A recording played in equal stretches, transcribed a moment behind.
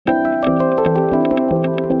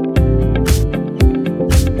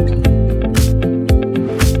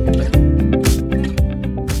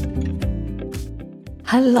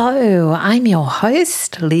Hello, I'm your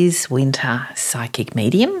host, Liz Winter, psychic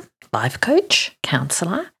medium, life coach,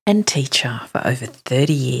 counsellor, and teacher for over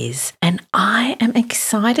 30 years. And I am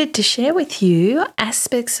excited to share with you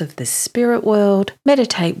aspects of the spirit world,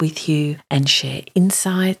 meditate with you, and share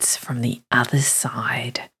insights from the other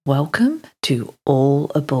side. Welcome to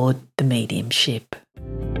All Aboard the Mediumship.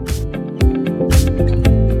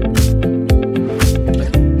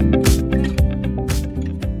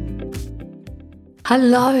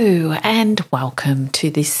 Hello and welcome to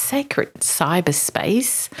this sacred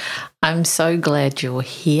cyberspace. I'm so glad you're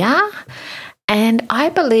here, and I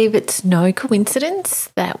believe it's no coincidence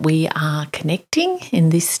that we are connecting in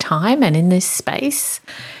this time and in this space.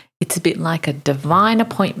 It's a bit like a divine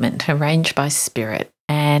appointment arranged by Spirit,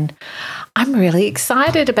 and I'm really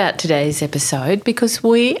excited about today's episode because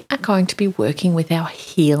we are going to be working with our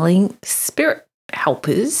healing spirit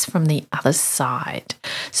helpers from the other side.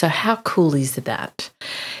 So how cool is that?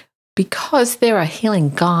 Because there are healing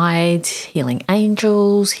guides, healing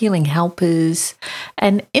angels, healing helpers,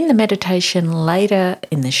 and in the meditation later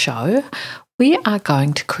in the show, we are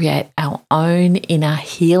going to create our own inner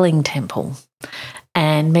healing temple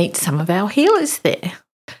and meet some of our healers there.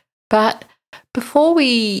 But before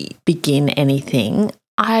we begin anything,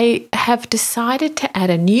 I have decided to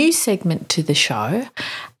add a new segment to the show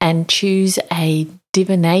and choose a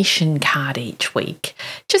divination card each week,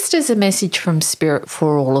 just as a message from Spirit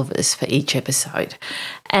for all of us for each episode.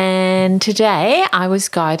 And today I was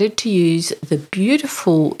guided to use the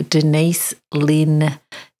beautiful Denise Linn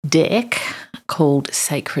deck called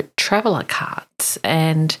Sacred Traveller Cards.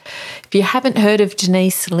 And if you haven't heard of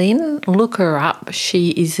Denise Linn, look her up.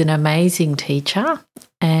 She is an amazing teacher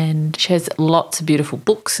and she has lots of beautiful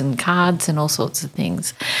books and cards and all sorts of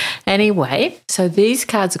things. Anyway, so these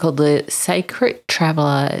cards are called the Sacred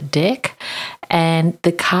Traveller deck, and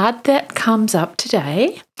the card that comes up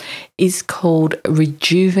today is called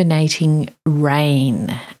Rejuvenating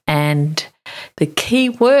Rain. And the key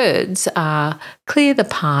words are clear the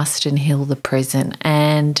past and heal the present.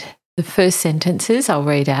 And the first sentences I'll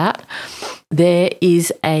read out. There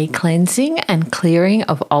is a cleansing and clearing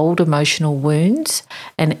of old emotional wounds,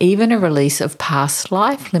 and even a release of past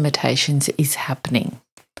life limitations is happening.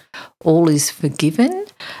 All is forgiven.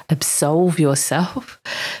 Absolve yourself.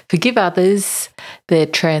 Forgive others their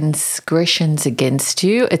transgressions against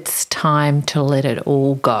you. It's time to let it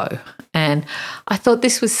all go. And I thought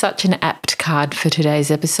this was such an apt card for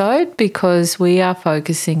today's episode because we are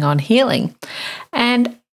focusing on healing.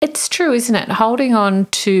 And it's true, isn't it? Holding on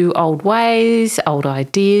to old ways, old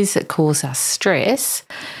ideas that cause us stress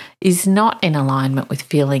is not in alignment with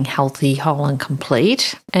feeling healthy, whole and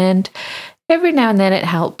complete. And every now and then it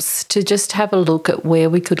helps to just have a look at where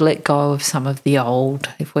we could let go of some of the old.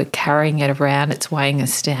 If we're carrying it around, it's weighing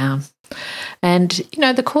us down. And, you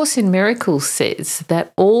know, the Course in Miracles says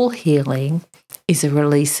that all healing is a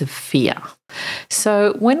release of fear.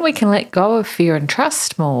 So when we can let go of fear and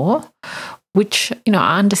trust more, which, you know,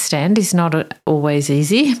 I understand is not always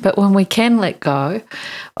easy, but when we can let go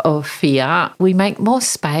of fear, we make more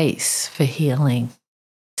space for healing.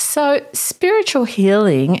 So spiritual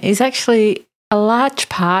healing is actually a large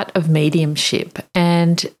part of mediumship,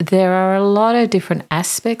 and there are a lot of different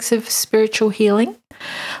aspects of spiritual healing.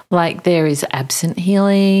 Like there is absent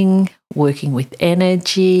healing, working with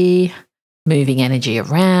energy, moving energy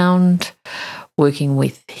around, working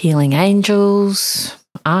with healing angels,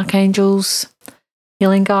 archangels,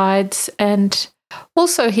 healing guides, and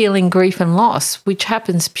also healing grief and loss, which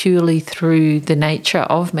happens purely through the nature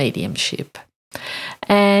of mediumship.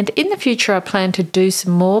 And in the future, I plan to do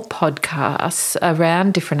some more podcasts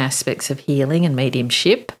around different aspects of healing and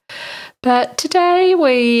mediumship. But today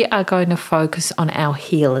we are going to focus on our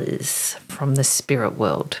healers from the spirit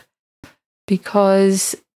world,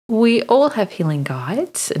 because we all have healing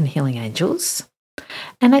guides and healing angels.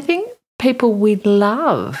 And I think people we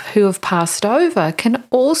love who have passed over can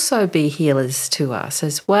also be healers to us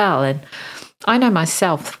as well. And I know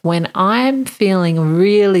myself, when I'm feeling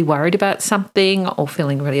really worried about something or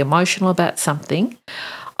feeling really emotional about something,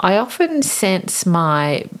 I often sense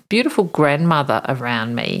my beautiful grandmother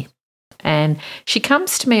around me. And she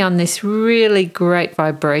comes to me on this really great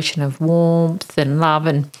vibration of warmth and love,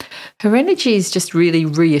 and her energy is just really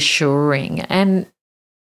reassuring. And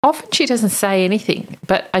often she doesn't say anything,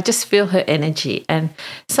 but I just feel her energy. And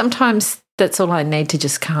sometimes that's all I need to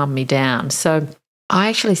just calm me down. So I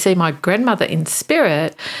actually see my grandmother in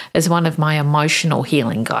spirit as one of my emotional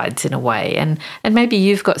healing guides in a way. And maybe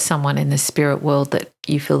you've got someone in the spirit world that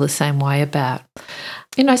you feel the same way about.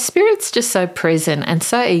 You know, spirit's just so present and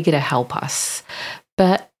so eager to help us.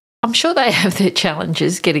 But I'm sure they have their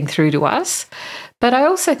challenges getting through to us. But I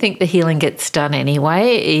also think the healing gets done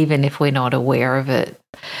anyway, even if we're not aware of it.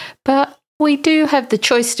 But we do have the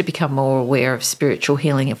choice to become more aware of spiritual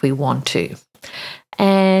healing if we want to.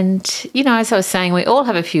 And, as I was saying, we all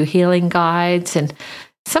have a few healing guides, and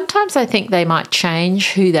sometimes I think they might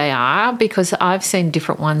change who they are because I've seen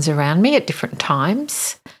different ones around me at different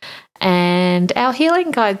times. And our healing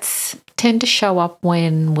guides tend to show up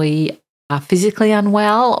when we are physically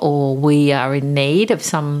unwell or we are in need of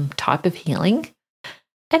some type of healing.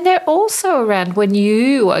 And they're also around when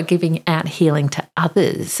you are giving out healing to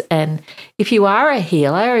others. And if you are a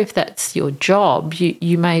healer, if that's your job,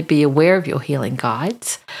 you may be aware of your healing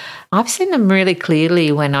guides. I've seen them really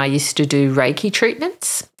clearly when I used to do Reiki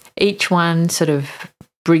treatments, each one sort of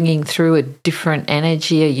bringing through a different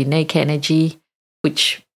energy, a unique energy,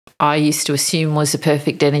 which I used to assume was a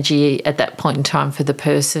perfect energy at that point in time for the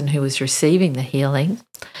person who was receiving the healing.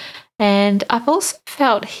 And I've also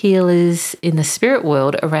felt healers in the spirit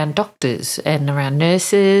world around doctors and around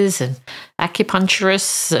nurses and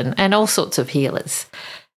acupuncturists and all sorts of healers.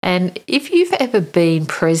 And if you've ever been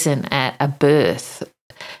present at a birth,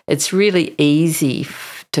 it's really easy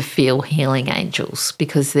to feel healing angels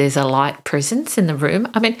because there's a light presence in the room.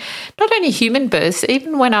 I mean, not only human births,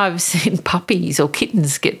 even when I've seen puppies or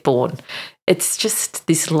kittens get born, it's just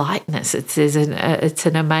this lightness. It's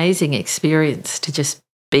an amazing experience to just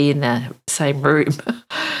be in the same room.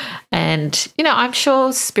 And, I'm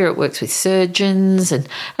sure spirit works with surgeons and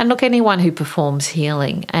look, anyone who performs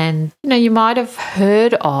healing. And, you might have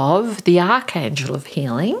heard of the Archangel of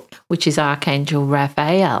Healing, which is Archangel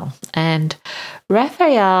Raphael. And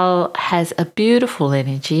Raphael has a beautiful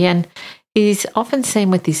energy and is often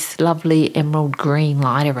seen with this lovely emerald green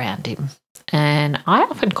light around him. And I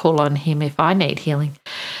often call on him if I need healing.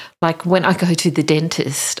 Like when I go to the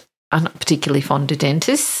dentist, I'm not particularly fond of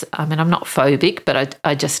dentists. I mean, I'm not phobic, but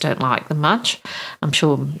I just don't like them much. I'm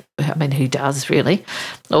sure, who does really?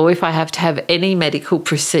 Or if I have to have any medical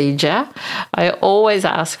procedure, I always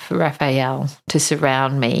ask for Raphael to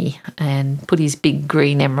surround me and put his big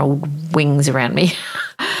green emerald wings around me.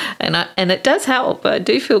 and it does help. I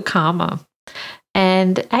do feel calmer.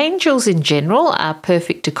 And angels in general are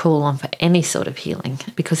perfect to call on for any sort of healing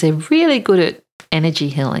because they're really good at energy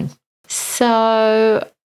healing. So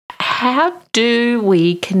how do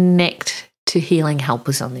we connect to healing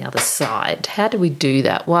helpers on the other side? How do we do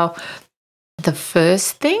that? Well, the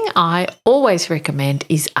first thing I always recommend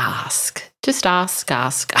is ask. Just ask,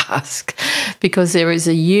 because there is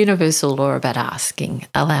a universal law about asking,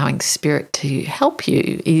 allowing spirit to help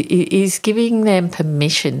you, is giving them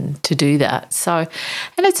permission to do that. So,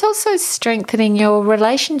 and it's also strengthening your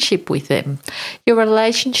relationship with them. Your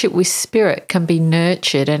relationship with spirit can be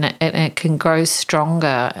nurtured and it can grow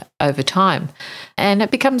stronger over time. And it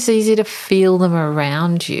becomes easier to feel them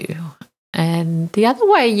around you. And the other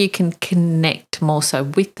way you can connect more so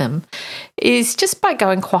with them is just by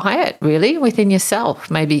going quiet, really, within yourself,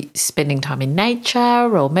 maybe spending time in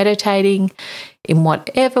nature or meditating in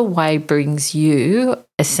whatever way brings you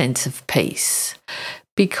a sense of peace,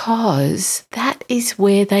 because that is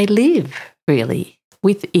where they live, really,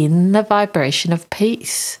 within the vibration of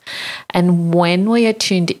peace. And when we are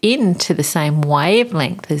tuned in to the same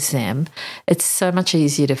wavelength as them, it's so much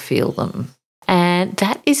easier to feel them. And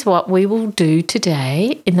that is what we will do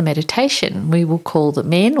today in the meditation. We will call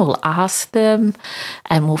them in, we'll ask them,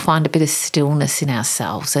 and we'll find a bit of stillness in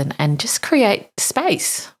ourselves and just create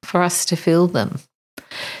space for us to feel them.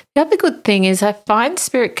 The other good thing is I find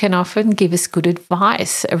spirit can often give us good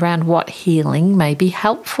advice around what healing may be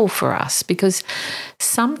helpful for us, because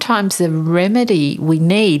sometimes the remedy we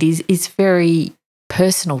need is very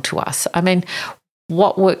personal to us. I mean,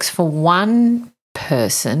 what works for one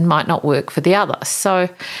person might not work for the other. So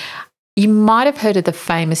you might have heard of the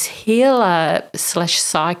famous healer /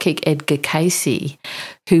 psychic Edgar Cayce,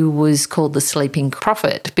 who was called the Sleeping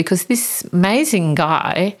Prophet, because this amazing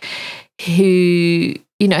guy who,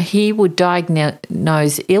 he would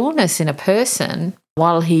diagnose illness in a person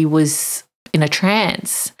while he was in a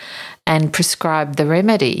trance and prescribe the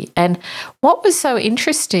remedy. And what was so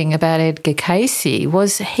interesting about Edgar Cayce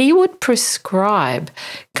was he would prescribe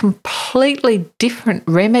completely different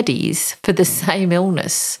remedies for the same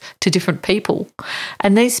illness to different people.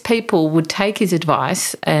 And these people would take his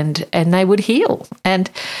advice and they would heal. And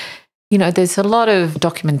there's a lot of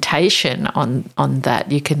documentation on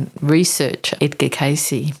that. You can research Edgar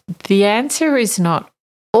Cayce. The answer is not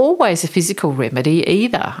always a physical remedy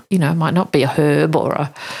either. It might not be a herb or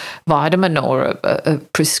a vitamin or a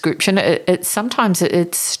prescription. Sometimes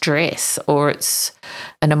it's stress, or it's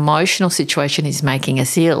an emotional situation is making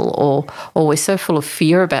us ill, or we're so full of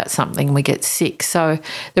fear about something we get sick. So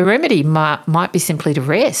the remedy might be simply to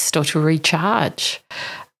rest or to recharge.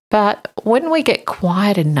 But when we get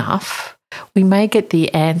quiet enough, we may get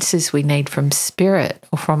the answers we need from spirit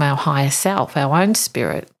or from our higher self, our own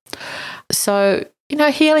spirit. So,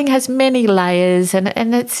 healing has many layers and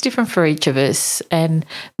it's different for each of us. And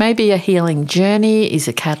maybe a healing journey is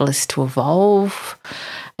a catalyst to evolve.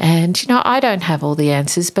 And, I don't have all the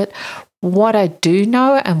answers, but what I do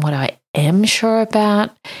know and what I am sure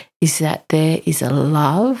about is that there is a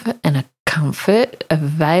love and a comfort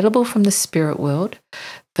available from the spirit world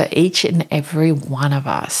for each and every one of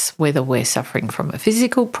us, whether we're suffering from a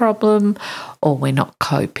physical problem or we're not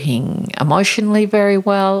coping emotionally very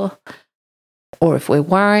well, or if we're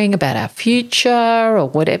worrying about our future or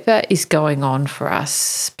whatever is going on for us,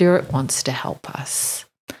 Spirit wants to help us.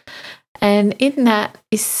 And in that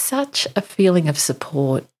is such a feeling of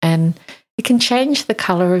support, and it can change the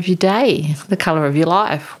colour of your day, the colour of your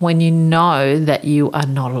life, when you know that you are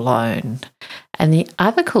not alone. And the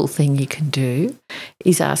other cool thing you can do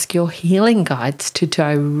is ask your healing guides to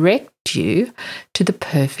direct you to the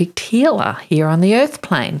perfect healer here on the earth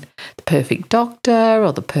plane, the perfect doctor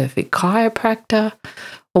or the perfect chiropractor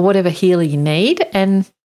or whatever healer you need. And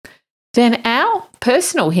then our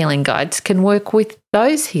personal healing guides can work with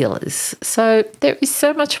those healers. So there is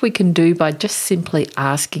so much we can do by just simply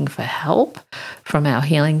asking for help from our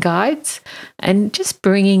healing guides and just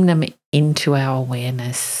bringing them into our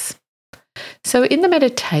awareness. So in the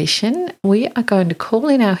meditation, we are going to call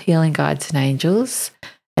in our healing guides and angels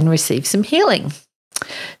and receive some healing.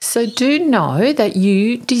 So do know that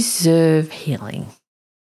you deserve healing.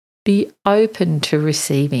 Be open to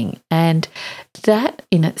receiving, and that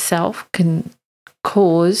in itself can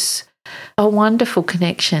cause a wonderful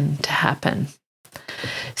connection to happen.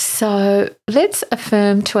 So let's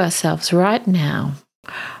affirm to ourselves right now,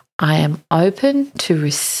 I am open to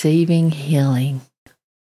receiving healing.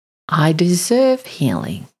 I deserve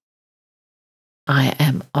healing. I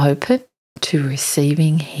am open to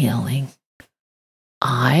receiving healing.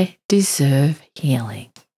 I deserve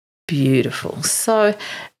healing. Beautiful. So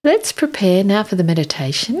let's prepare now for the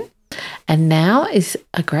meditation. And now is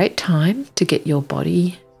a great time to get your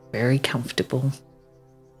body very comfortable.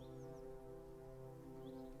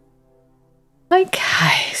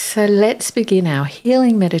 Okay, so let's begin our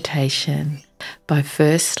healing meditation by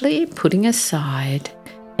firstly putting aside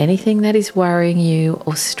anything that is worrying you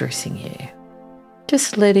or stressing you.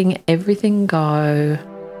 Just letting everything go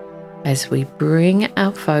as we bring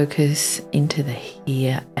our focus into the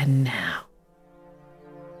here and now.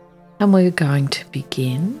 And we're going to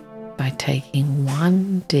begin by taking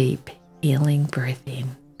one deep healing breath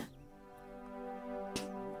in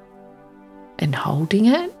and holding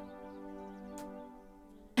it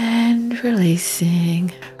and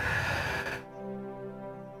releasing.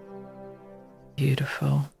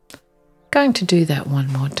 Beautiful. Going to do that one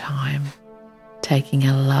more time. Taking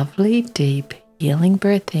a lovely deep healing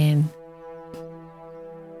breath in,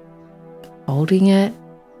 holding it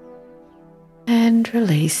and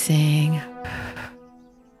releasing,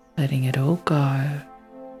 letting it all go.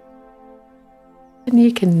 And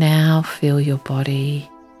you can now feel your body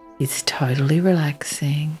is totally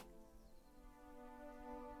relaxing.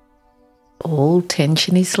 All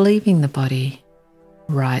tension is leaving the body,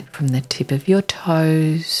 right from the tip of your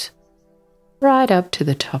toes, right up to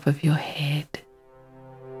the top of your head.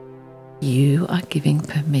 You are giving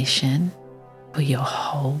permission for your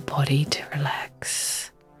whole body to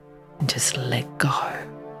relax and just let go.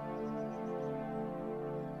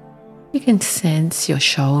 You can sense your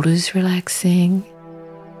shoulders relaxing,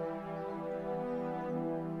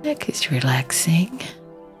 neck is relaxing,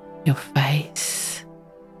 your face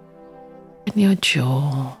and your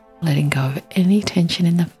jaw, letting go of any tension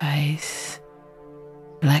in the face,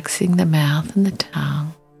 relaxing the mouth and the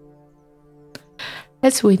tongue.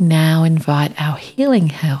 As we now invite our healing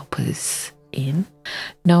helpers in,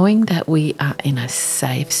 knowing that we are in a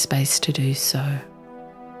safe space to do so.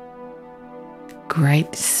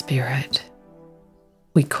 Great Spirit,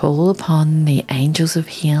 we call upon the angels of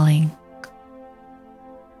healing,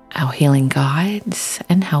 our healing guides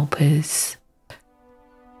and helpers,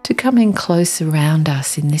 to come in close around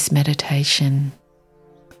us in this meditation.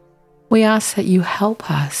 We ask that you help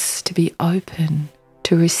us to be open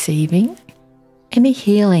to receiving any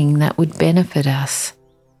healing that would benefit us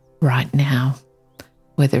right now,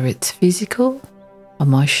 whether it's physical,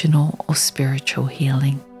 emotional, or spiritual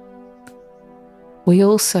healing. We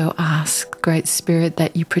also ask, Great Spirit,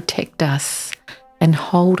 that you protect us and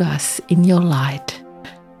hold us in your light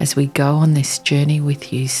as we go on this journey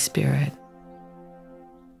with you, Spirit.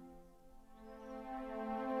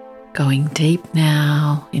 Going deep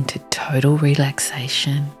now into total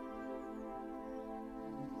relaxation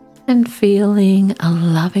and feeling a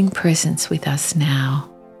loving presence with us now,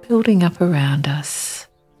 building up around us.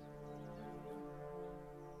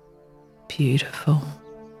 Beautiful.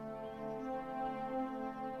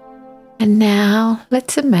 And now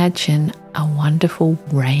let's imagine a wonderful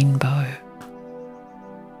rainbow.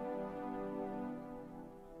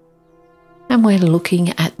 And we're looking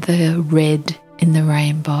at the red in the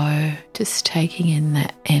rainbow, just taking in the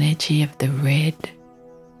energy of the red.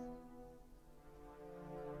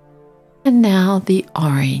 And now the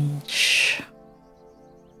orange,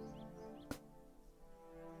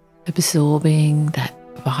 absorbing that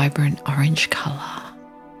vibrant orange colour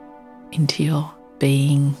into your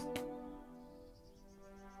being.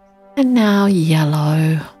 And now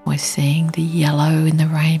yellow, we're seeing the yellow in the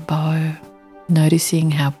rainbow,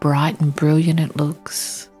 noticing how bright and brilliant it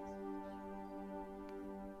looks.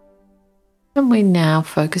 And we now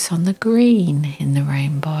focus on the green in the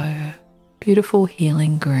rainbow, beautiful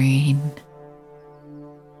healing green,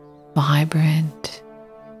 vibrant,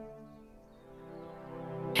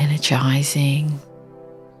 energizing.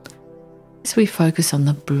 As we focus on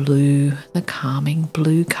the blue, the calming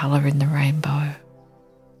blue colour in the rainbow.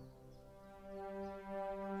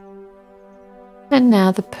 And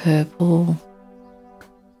now the purple,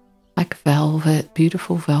 like velvet,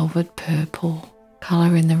 beautiful velvet purple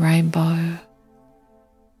colour in the rainbow.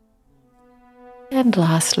 And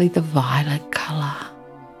lastly, the violet colour,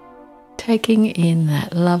 taking in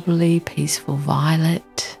that lovely, peaceful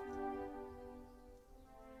violet.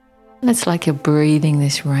 And it's like you're breathing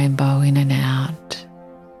this rainbow in and out,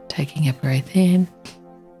 taking a breath in,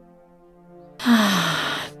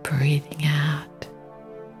 breathing out.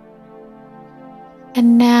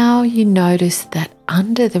 And now you notice that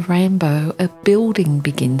under the rainbow, a building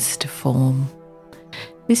begins to form.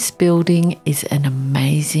 This building is an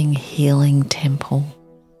amazing healing temple.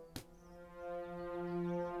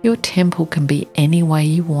 Your temple can be any way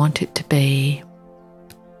you want it to be.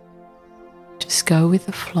 Just go with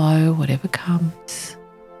the flow, whatever comes.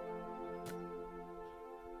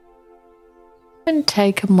 And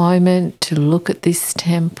take a moment to look at this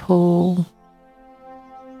temple.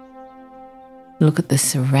 Look at the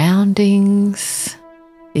surroundings.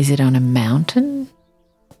 Is it on a mountain?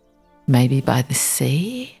 Maybe by the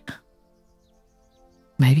sea?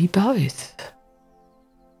 Maybe both.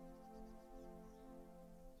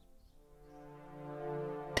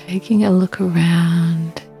 Taking a look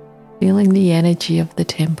around, feeling the energy of the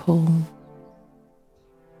temple.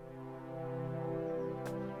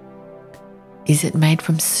 Is it made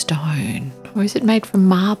from stone or is it made from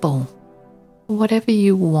marble? Whatever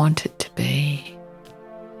you want it to be.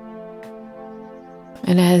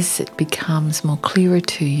 And as it becomes more clearer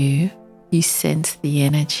to you, you sense the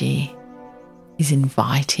energy is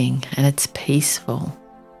inviting and it's peaceful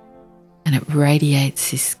and it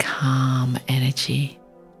radiates this calm energy.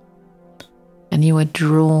 And you are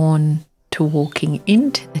drawn to walking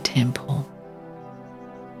into the temple.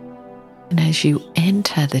 And as you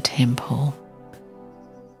enter the temple,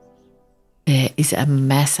 there is a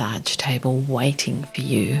massage table waiting for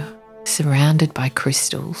you, surrounded by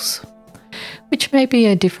crystals, which may be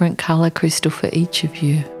a different colour crystal for each of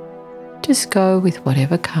you. Just go with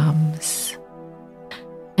whatever comes.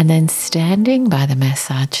 And then standing by the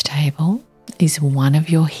massage table is one of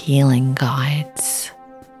your healing guides.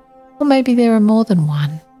 Or maybe there are more than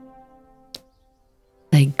one.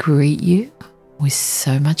 They greet you with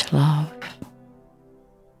so much love.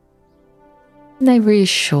 And they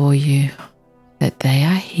reassure you that they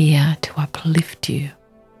are here to uplift you,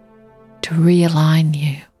 to realign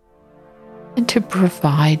you, and to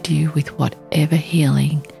provide you with whatever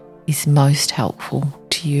healing is most helpful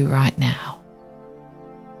to you right now.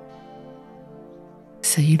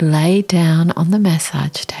 So you lay down on the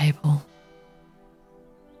massage table,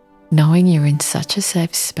 knowing you're in such a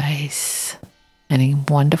safe space and in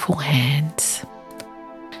wonderful hands,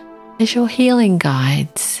 as your healing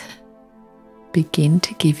guides begin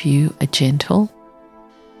to give you a gentle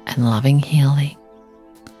and loving healing.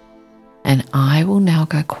 And I will now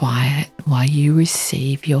go quiet while you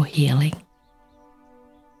receive your healing.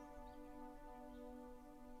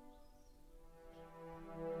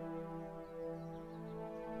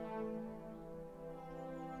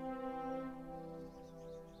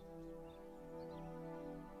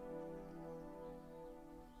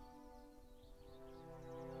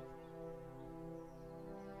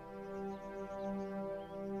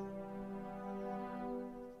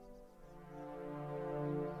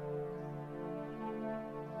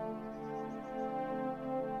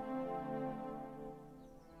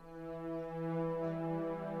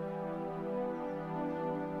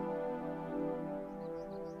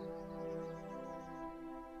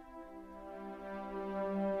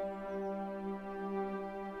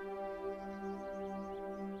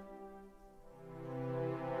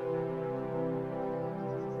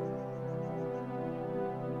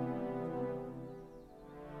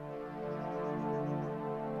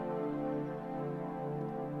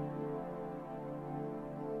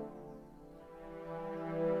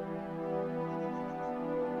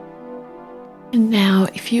 And now,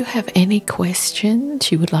 if you have any questions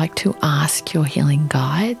you would like to ask your healing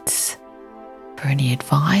guides for any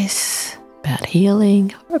advice about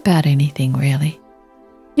healing or about anything really,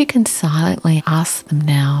 you can silently ask them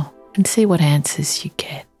now and see what answers you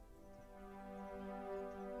get.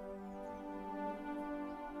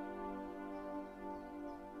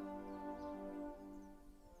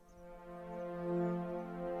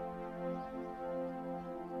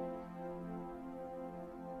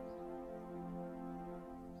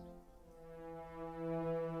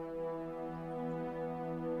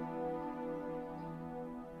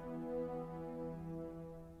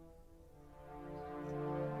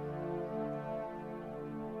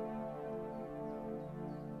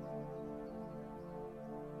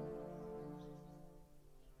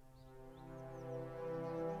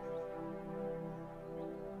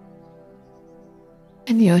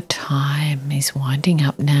 And your time is winding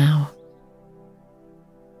up now.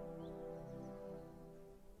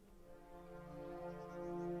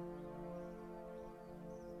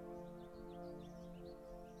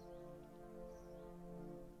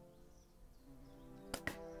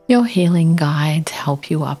 Your healing guides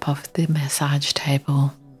help you up off the massage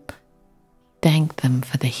table. Thank them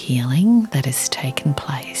for the healing that has taken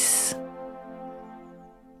place.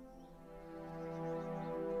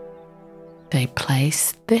 They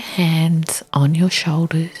place their hands on your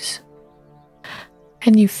shoulders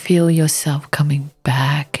and you feel yourself coming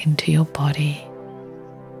back into your body.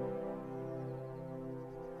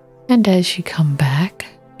 And as you come back,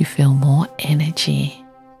 you feel more energy,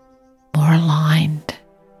 more aligned.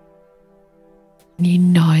 And you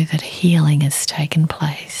know that healing has taken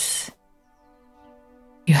place.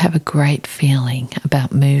 You have a great feeling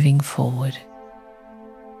about moving forward.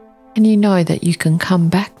 And you know that you can come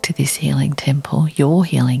back to this healing temple, your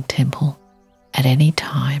healing temple, at any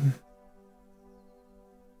time.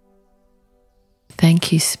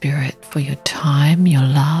 Thank you, Spirit, for your time, your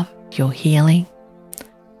love, your healing.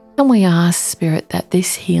 And we ask, Spirit, that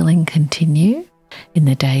this healing continue in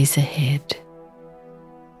the days ahead.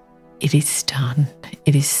 It is done.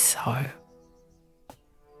 It is so.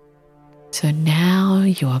 So now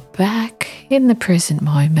you are back in the present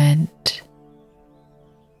moment.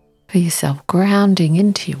 Feel yourself grounding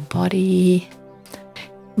into your body.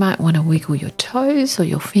 You might want to wiggle your toes or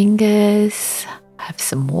your fingers. Have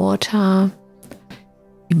some water.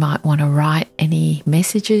 You might want to write any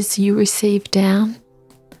messages you receive down.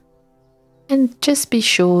 And just be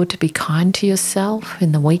sure to be kind to yourself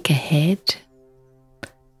in the week ahead.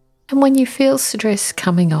 And when you feel stress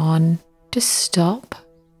coming on, just stop,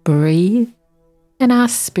 breathe, and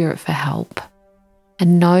ask Spirit for help.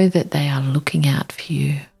 And know that they are looking out for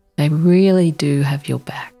you. They really do have your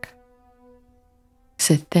back.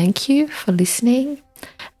 So thank you for listening.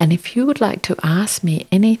 And if you would like to ask me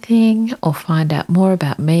anything or find out more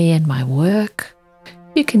about me and my work,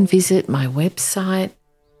 you can visit my website,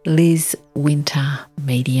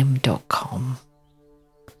 lizwintermedium.com.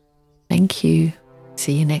 Thank you.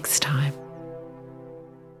 See you next time.